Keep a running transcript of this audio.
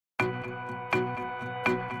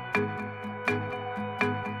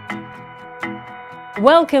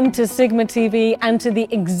Welcome to Sigma TV and to the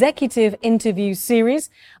Executive Interview series.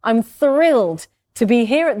 I'm thrilled to be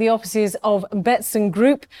here at the offices of Betsson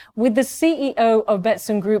Group with the CEO of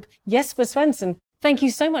Betsson Group, Jesper Svensson. Thank you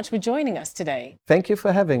so much for joining us today. Thank you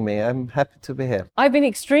for having me. I'm happy to be here. I've been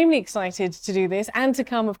extremely excited to do this and to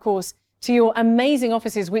come, of course, to your amazing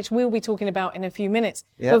offices, which we'll be talking about in a few minutes.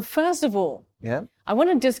 Yeah. But first of all, I want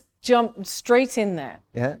to just jump straight in there.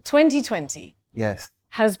 2020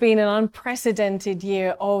 has been an unprecedented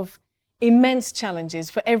year of immense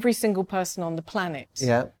challenges for every single person on the planet.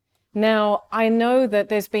 Now, I know that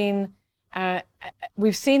there's been,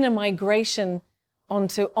 we've seen a migration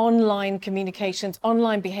onto online communications,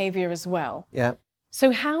 online behavior as well.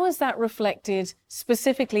 So how has that reflected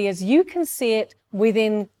specifically as you can see it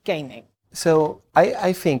within gaming? So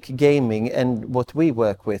I think gaming and what we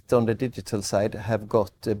work with on the digital side have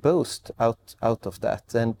got a boost out of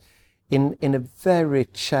that. And in a very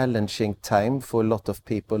challenging time for a lot of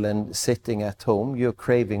people and sitting at home, you're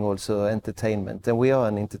craving also entertainment. And we are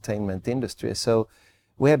an entertainment industry. So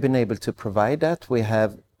we have been able to provide that. We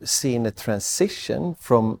have seen a transition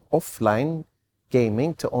from offline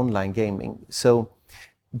gaming to online gaming. So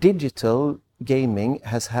digital gaming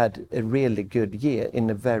has had a really good year in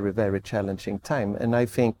a very, very challenging time. And I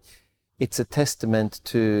think it's a testament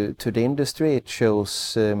to the industry. It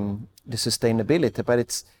shows the sustainability, but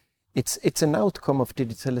it's an outcome of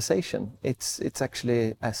digitalization. It's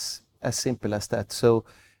actually as simple as that. So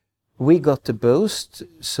we got a boost.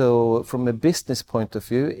 So from a business point of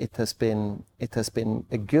view, it has been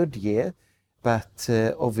a good year. But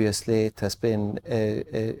obviously it has been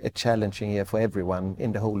a challenging year for everyone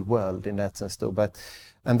in the whole world in that sense though. But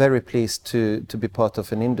I'm very pleased to be part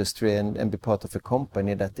of an industry and be part of a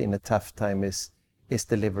company that in a tough time is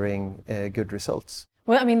delivering good results.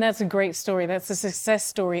 Well, I mean, that's a great story. That's a success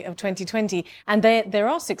story of 2020. And there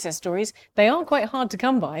are success stories. They are quite hard to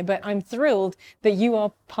come by, but I'm thrilled that you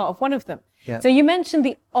are part of one of them. So you mentioned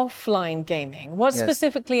the offline gaming. What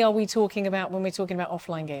specifically are we talking about when we're talking about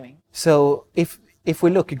offline gaming? So if we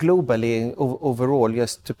look globally overall,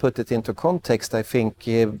 just to put it into context, I think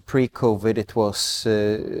pre-COVID it was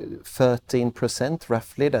 13%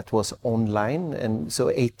 roughly that was online, and so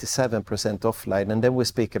 87% offline. And then we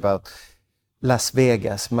speak about Las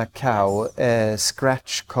Vegas, Macau,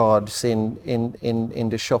 scratch cards in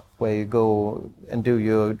the shop where you go and do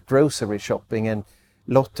your grocery shopping, and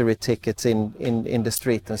lottery tickets in the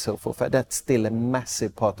street and so forth. That's still a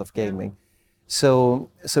massive part of gaming. So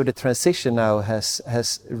the transition now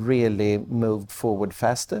has really moved forward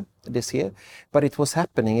faster this year. But it was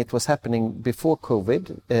happening before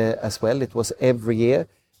COVID as well. It was every year.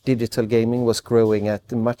 Digital gaming was growing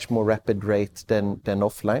at a much more rapid rate than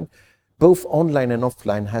offline. Both online and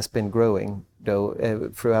offline has been growing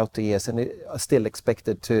though throughout the years, and it is still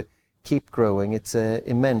expected to keep growing. It's an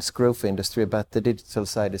immense growth industry, but the digital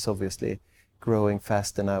side is obviously growing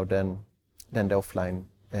faster now than the offline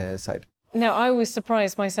side. Now, I was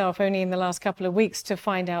surprised myself only in the last couple of weeks to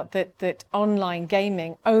find out that online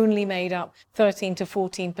gaming only made up 13 to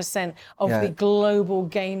 14% of the global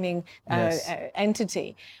gaming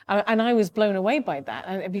entity. And I was blown away by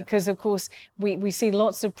that because, of course, we see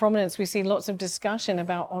lots of prominence, we see lots of discussion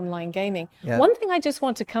about online gaming. One thing I just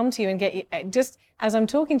want to come to you and get you, just as I'm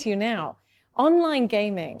talking to you now, online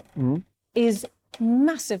gaming is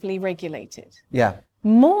massively regulated.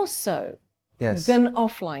 More so than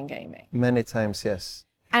offline gaming. Many times, yes.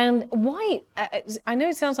 And why, I know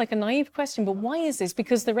it sounds like a naive question, but why is this?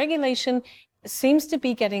 Because the regulation seems to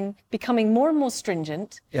be becoming more and more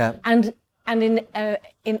stringent. And in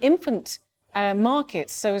infant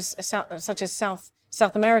markets, such as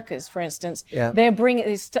South America's, for instance, they're bringing,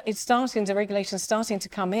 the regulation's starting to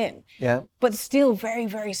come in, but still very,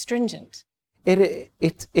 very stringent.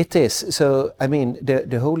 It is. So, I mean,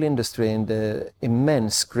 the whole industry in the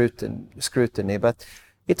immense scrutiny, but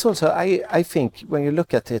it's also, I think, when you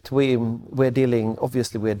look at it, we're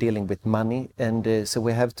dealing with money, and so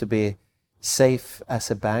we have to be safe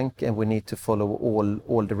as a bank, and we need to follow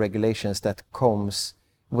all the regulations that comes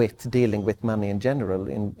with dealing with money in general,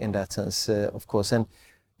 in that sense, of course. And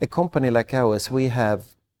a company like ours, we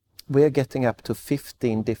are getting up to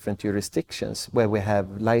 15 different jurisdictions where we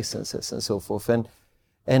have licenses and so forth, and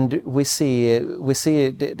we see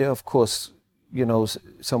there of course, you know,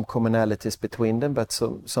 some commonalities between them, but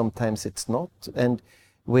sometimes it's not, and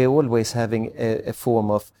we're always having a form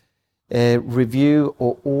of review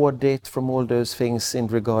or audit from all those things in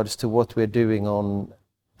regards to what we're doing on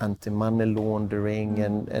anti-money laundering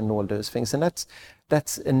and all those things, and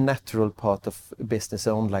that's a natural part of business,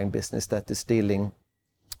 online business, that is dealing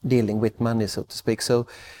with money, so to speak. So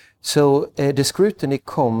So the scrutiny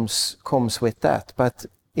comes with that. But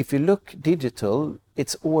if you look digital,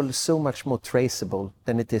 it's all so much more traceable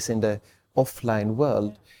than it is in the offline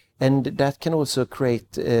world. And that can also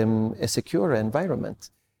create a secure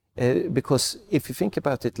environment. Because if you think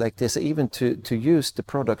about it like this, even to use the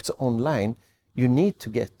products online, you need to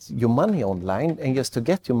get your money online. And just to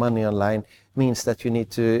get your money online means that you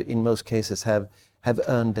need to, in most cases, have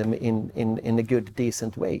earned them in a good,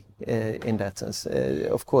 decent way in that sense.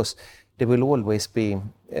 Of course, there will always be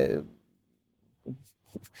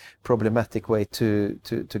problematic way to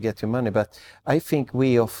get your money, but I think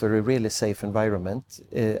we offer a really safe environment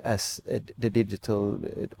as the digital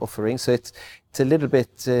offering. So it's a little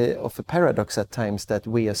bit of a paradox at times that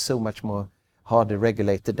we are so much more harder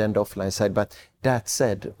regulated than the offline side, but that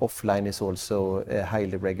said, offline is also a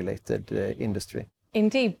highly regulated industry.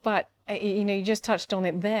 Indeed, but you just touched on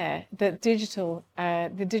it there, that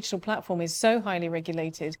the digital platform is so highly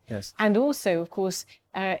regulated. Yes. And also, of course,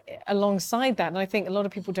 alongside that, and I think a lot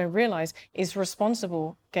of people don't realize, is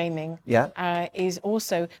responsible gaming is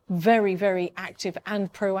also very, very active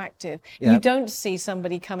and proactive. You don't see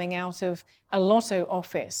somebody coming out of a lotto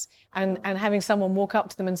office and having someone walk up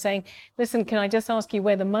to them and saying, listen, can I just ask you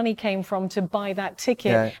where the money came from to buy that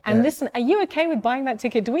ticket? Listen, are you okay with buying that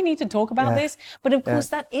ticket? Do we need to talk about this? But of course,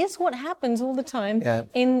 that is what happens all the time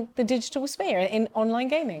in the digital sphere, in online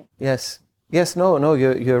gaming. Yes, no,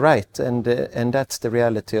 you're right, and that's the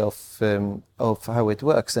reality of how it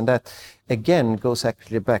works, and that again goes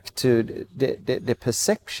actually back to the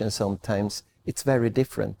perception. Sometimes it's very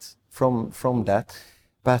different from that,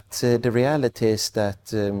 but the reality is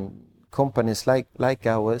that companies like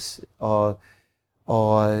ours are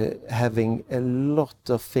having a lot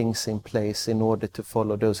of things in place in order to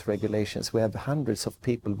follow those regulations. We have hundreds of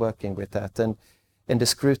people working with that, and the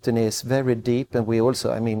scrutiny is very deep. And we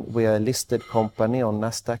also, we are a listed company on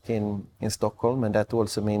Nasdaq in Stockholm, and that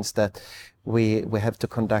also means that we have to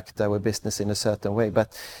conduct our business in a certain way.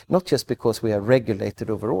 But not just because we are regulated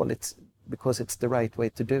overall, it's because it's the right way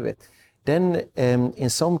to do it. Then in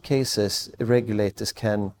some cases, regulators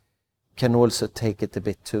can also take it a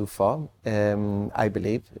bit too far, I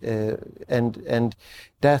believe, and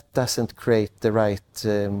that doesn't create the right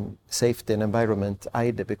safety and environment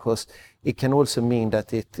either, because it can also mean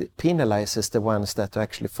that it penalizes the ones that are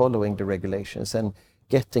actually following the regulations and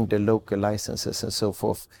getting the local licenses and so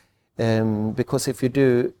forth. Because if you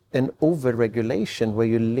do an over-regulation where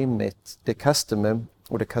you limit the customer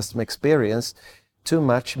or the customer experience, too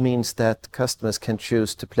much means that customers can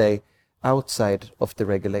choose to play outside of the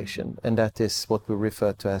regulation, and that is what we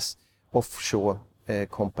refer to as offshore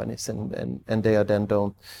companies, and they are then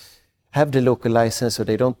don't have the local license, or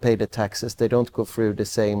they don't pay the taxes, they don't go through the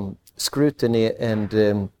same scrutiny,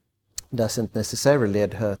 and doesn't necessarily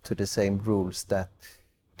adhere to the same rules that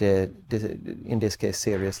the in this case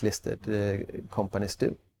serious listed companies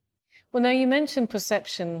do. Well, now you mentioned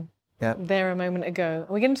perception there a moment ago.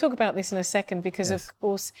 We're going to talk about this in a second because, of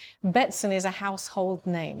course, Betsson is a household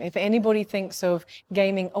name. If anybody thinks of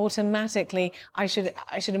gaming, automatically, I should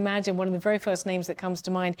imagine one of the very first names that comes to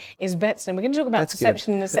mind is Betsson. We're going to talk about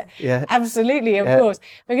perception in a second. Absolutely, of course.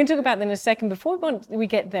 We're going to talk about that in a second. Before we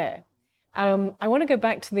get there, I want to go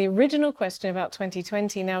back to the original question about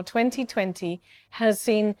 2020. Now, 2020 has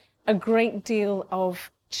seen a great deal of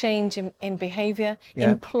change in behavior,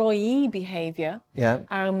 employee behavior.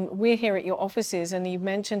 We're here at your offices, and you've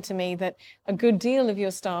mentioned to me that a good deal of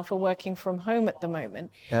your staff are working from home at the moment.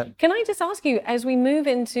 Can I just ask you, as we move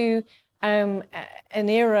into an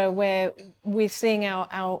era where we're seeing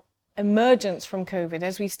our emergence from COVID,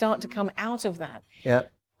 as we start to come out of that,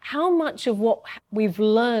 how much of what we've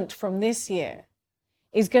learned from this year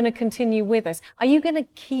is going to continue with us? Are you going to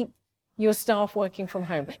keep your staff working from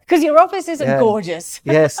home? Because your offices are gorgeous.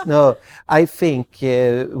 Yes, no, I think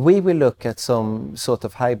we will look at some sort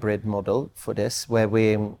of hybrid model for this, where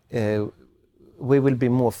we will be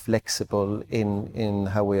more flexible in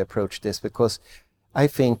how we approach this, because I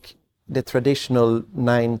think the traditional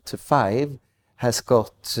 9 to 5 has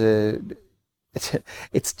got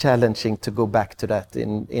it's challenging to go back to that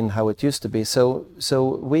in how it used to be. So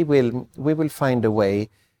we will find a way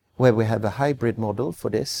where we have a hybrid model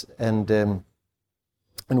for this, and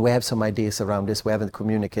we have some ideas around this. We haven't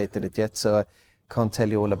communicated it yet, so I can't tell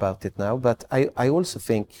you all about it now. But I also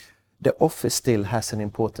think the office still has an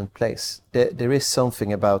important place. There is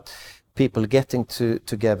something about people getting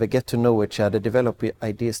together, get to know each other, develop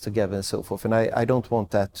ideas together, and so forth. And I don't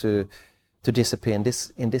want that to disappear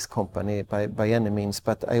in this company by any means.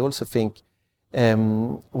 But I also think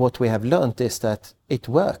what we have learned is that it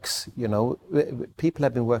works. People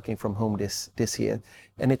have been working from home this year,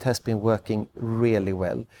 and it has been working really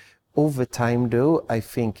well. over time, though, I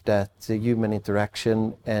think that human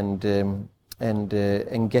interaction and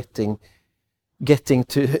getting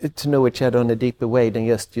to know each other in a deeper way than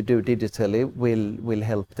just you do digitally will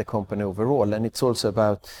help the company overall. And it's also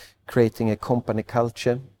about creating a company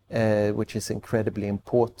culture, which is incredibly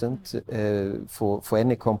important for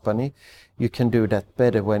any company. You can do that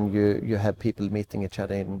better when you have people meeting each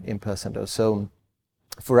other in person, though. So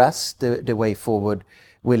for us, the way forward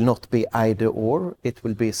will not be either or, it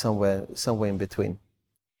will be somewhere in between.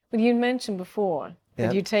 Well, you mentioned before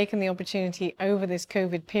that you've taken the opportunity over this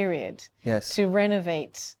COVID period to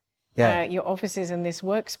renovate your offices and this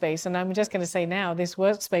workspace. And I'm just going to say now, this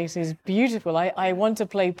workspace is beautiful. I want to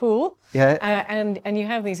play pool. And you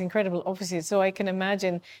have these incredible offices. So I can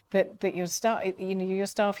imagine that your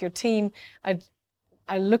staff, your team are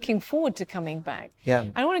looking forward to coming back.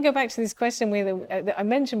 I want to go back to this question that I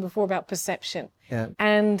mentioned before about perception.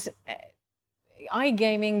 And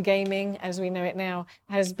iGaming, gaming, as we know it now,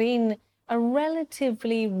 has been a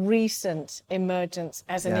relatively recent emergence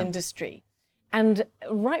as an industry. And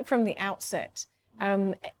right from the outset,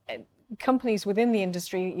 companies within the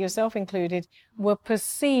industry, yourself included, were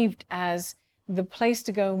perceived as the place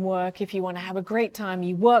to go and work. If you want to have a great time,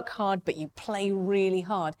 you work hard, but you play really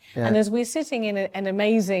hard. And as we're sitting in an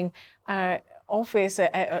amazing office,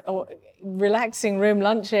 or relaxing room,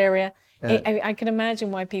 lunch area, I can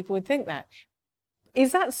imagine why people would think that.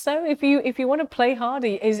 Is that so? If you want to play hard,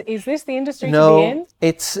 is this the industry to be in? No,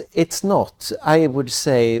 it's not. I would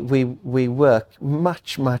say we work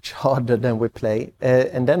much harder than we play,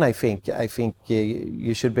 and then I think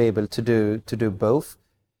you should be able to do both.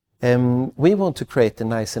 We want to create a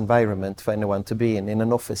nice environment for anyone to be in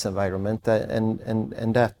an office environment, and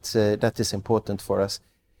that is important for us.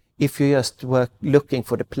 If you just work looking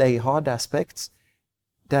for the play hard aspects,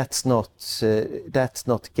 that's not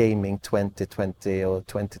gaming 2020 or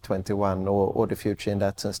 2021 or the future in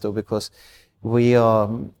that sense, though, because we are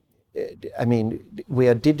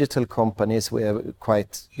digital companies. We are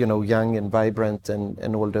quite young and vibrant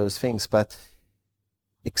and all those things, but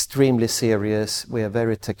extremely serious. We are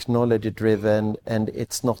very technology driven, and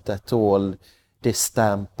it's not at all this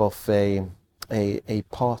stamp of a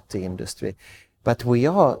party industry, but we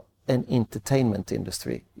are an entertainment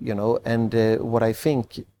industry, and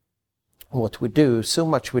what we do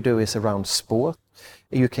is around sport.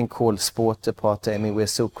 You can call sport a party. I mean, we're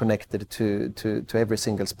so connected to every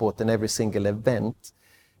single sport and every single event.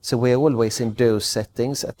 So we're always in those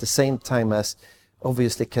settings at the same time as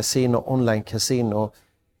obviously casino, online casino.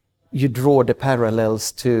 You draw the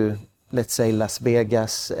parallels to, let's say, Las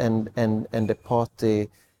Vegas and the party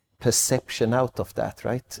perception out of that,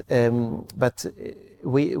 right? But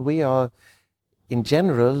we are, in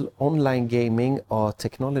general, online gaming are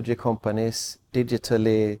technology companies,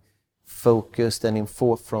 digitally focused and in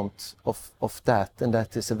forefront of that, and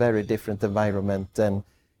that is a very different environment than,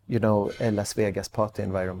 a Las Vegas party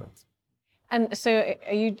environment. And so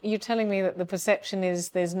are you telling me that the perception is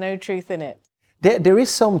there's no truth in it? There is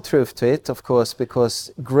some truth to it, of course,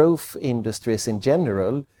 because growth industries in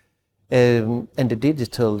general and the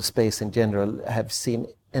digital space in general have seen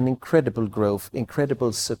an incredible growth,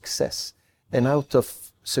 incredible success. And out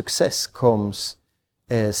of success comes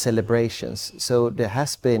celebrations. So there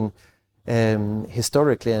has been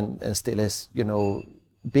historically and still is,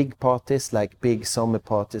 big parties like big summer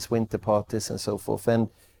parties, winter parties and so forth. And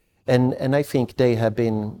I think they have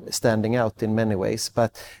been standing out in many ways,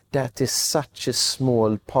 but that is such a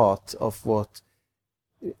small part of what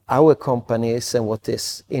our company is and what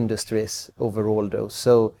this industry is overall, though.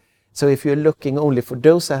 So if you're looking only for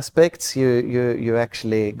those aspects, you're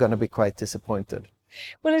actually going to be quite disappointed.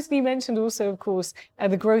 Well, as you mentioned also, of course,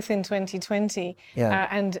 the growth in 2020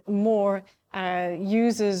 and more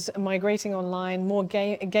users migrating online, more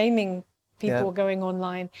gaming people going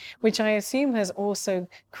online, which I assume has also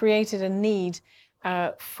created a need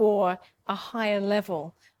for a higher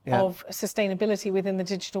level of sustainability within the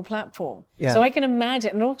digital platform. So I can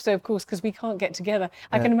imagine, and also, of course, because we can't get together,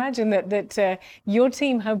 I can imagine that your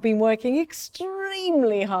team have been working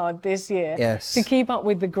extremely hard this year to keep up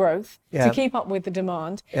with the growth, to keep up with the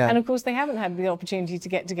demand. And of course, they haven't had the opportunity to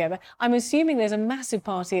get together. I'm assuming there's a massive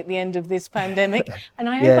party at the end of this pandemic, and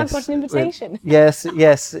I hope I've got an invitation. Yes.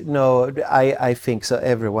 No, I think so.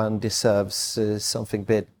 Everyone deserves something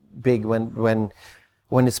big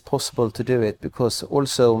when it's possible to do it, because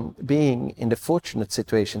also being in the fortunate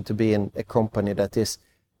situation to be in a company that is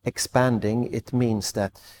expanding, it means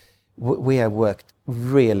that we have worked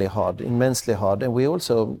really hard, immensely hard, and we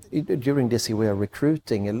also, during this year, we are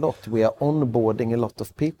recruiting a lot, we are onboarding a lot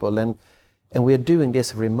of people, and And we are doing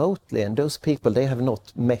this remotely, and those people, they have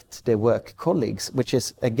not met their work colleagues, which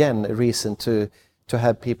is again a reason to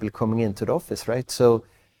have people coming into the office, right? So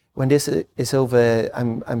when this is over,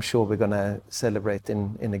 I'm sure we're going to celebrate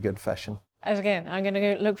in a good fashion. As again, I'm going to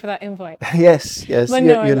go look for that invite. Yes, But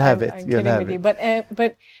no, you'll have it. I'm You'll kidding have with it. you.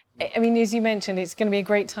 But I mean, as you mentioned, it's going to be a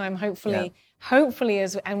great time. Hopefully,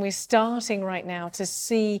 and we're starting right now to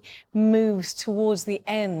see moves towards the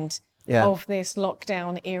end of this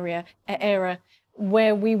lockdown era,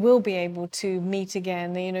 where we will be able to meet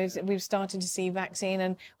again. You know, we've started to see vaccine,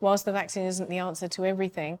 and whilst the vaccine isn't the answer to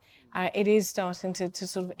everything, it is starting to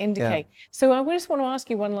sort of indicate. So I just want to ask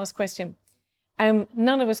you one last question.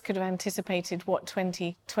 None of us could have anticipated what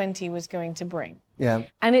 2020 was going to bring. Yeah.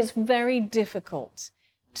 And it's very difficult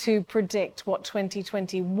to predict what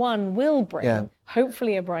 2021 will bring,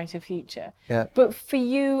 hopefully a brighter future. Yeah. But for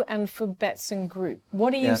you and for Betsson Group,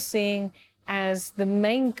 what are you seeing as the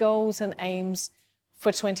main goals and aims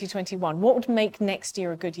for 2021? What would make next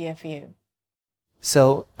year a good year for you?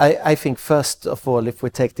 So I think first of all, if we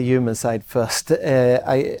take the human side first,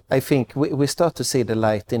 I think we start to see the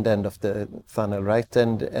light in the end of the tunnel, right?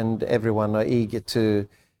 And everyone are eager to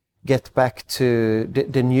get back to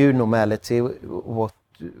the new normality, what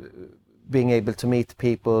being able to meet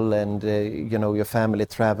people and you know, your family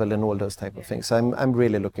travel and all those type of things. So I'm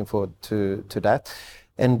really looking forward to that.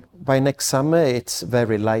 And by next summer, it's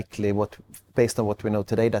very likely, based on what we know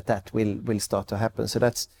today, that will start to happen. So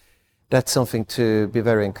that's something to be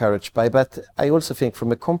very encouraged by. But I also think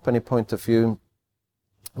from a company point of view,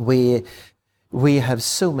 we have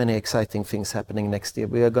so many exciting things happening next year.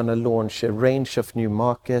 We are going to launch a range of new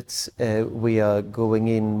markets. We are going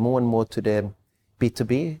in more and more to the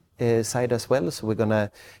B2B side as well. So we're going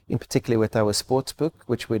to, in particular with our sportsbook,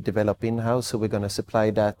 which we develop in-house, so we're going to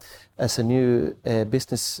supply that as a new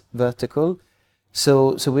business vertical.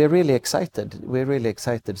 So we're really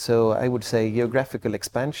excited. So I would say geographical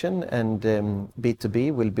expansion and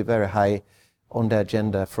B2B will be very high on the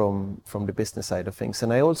agenda from the business side of things.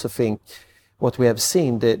 And I also think what we have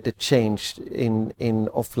seen, the change in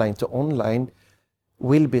offline to online,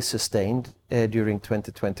 will be sustained during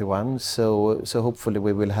 2021. So hopefully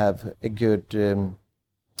we will have a good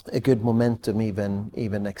momentum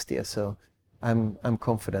even next year. So I'm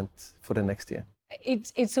confident for the next year.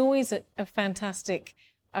 It's always a fantastic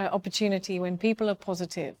opportunity when people are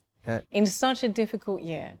positive in such a difficult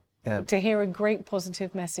year. To hear a great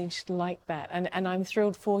positive message like that, and I'm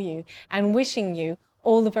thrilled for you and wishing you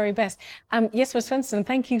all the very best. Jesper Svensson,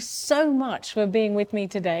 thank you so much for being with me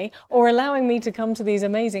today, or allowing me to come to these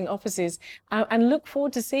amazing offices, and look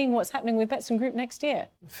forward to seeing what's happening with Betsson Group next year.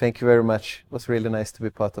 Thank you very much. It was really nice to be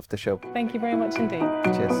part of the show. Thank you very much indeed.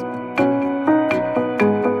 Cheers.